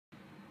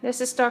This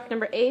is stock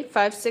number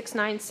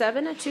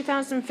A5697, a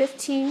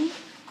 2015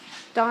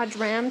 Dodge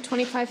Ram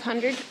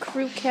 2500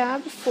 Crew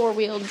Cab,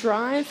 4-wheel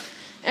drive.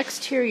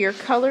 Exterior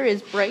color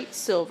is bright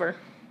silver.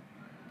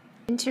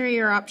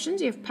 Interior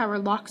options, you have power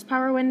locks,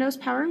 power windows,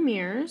 power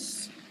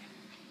mirrors,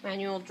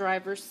 manual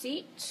driver's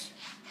seat,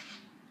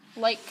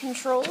 light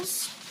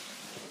controls,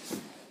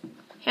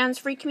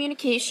 hands-free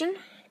communication,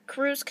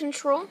 cruise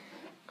control,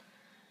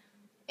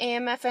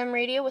 AM/FM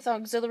radio with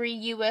auxiliary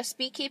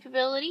USB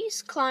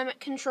capabilities, climate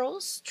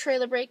controls,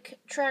 trailer brake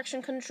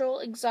traction control,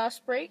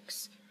 exhaust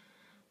brakes,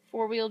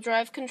 4-wheel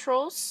drive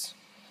controls.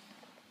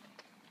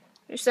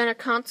 Your center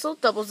console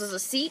doubles as a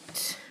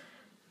seat.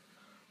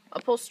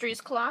 Upholstery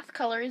is cloth,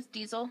 color is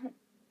diesel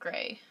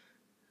gray.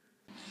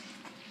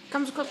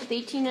 Comes equipped with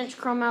 18-inch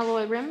chrome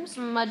alloy rims,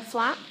 mud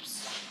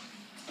flaps,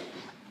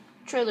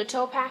 trailer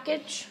tow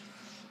package.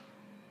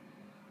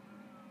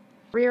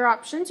 Rear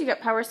options, you got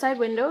power side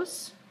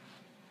windows,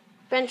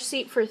 bench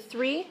seat for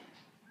 3,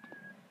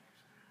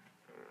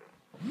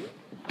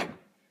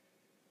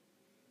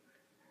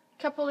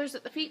 cup holders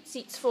at the feet,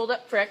 seats fold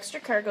up for extra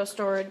cargo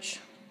storage.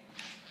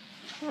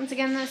 Once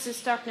again, this is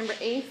stock number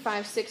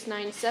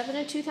A5697,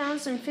 a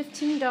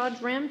 2015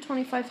 Dodge Ram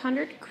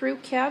 2500 Crew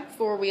Cab,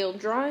 4-wheel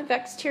drive.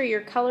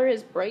 Exterior color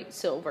is bright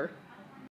silver.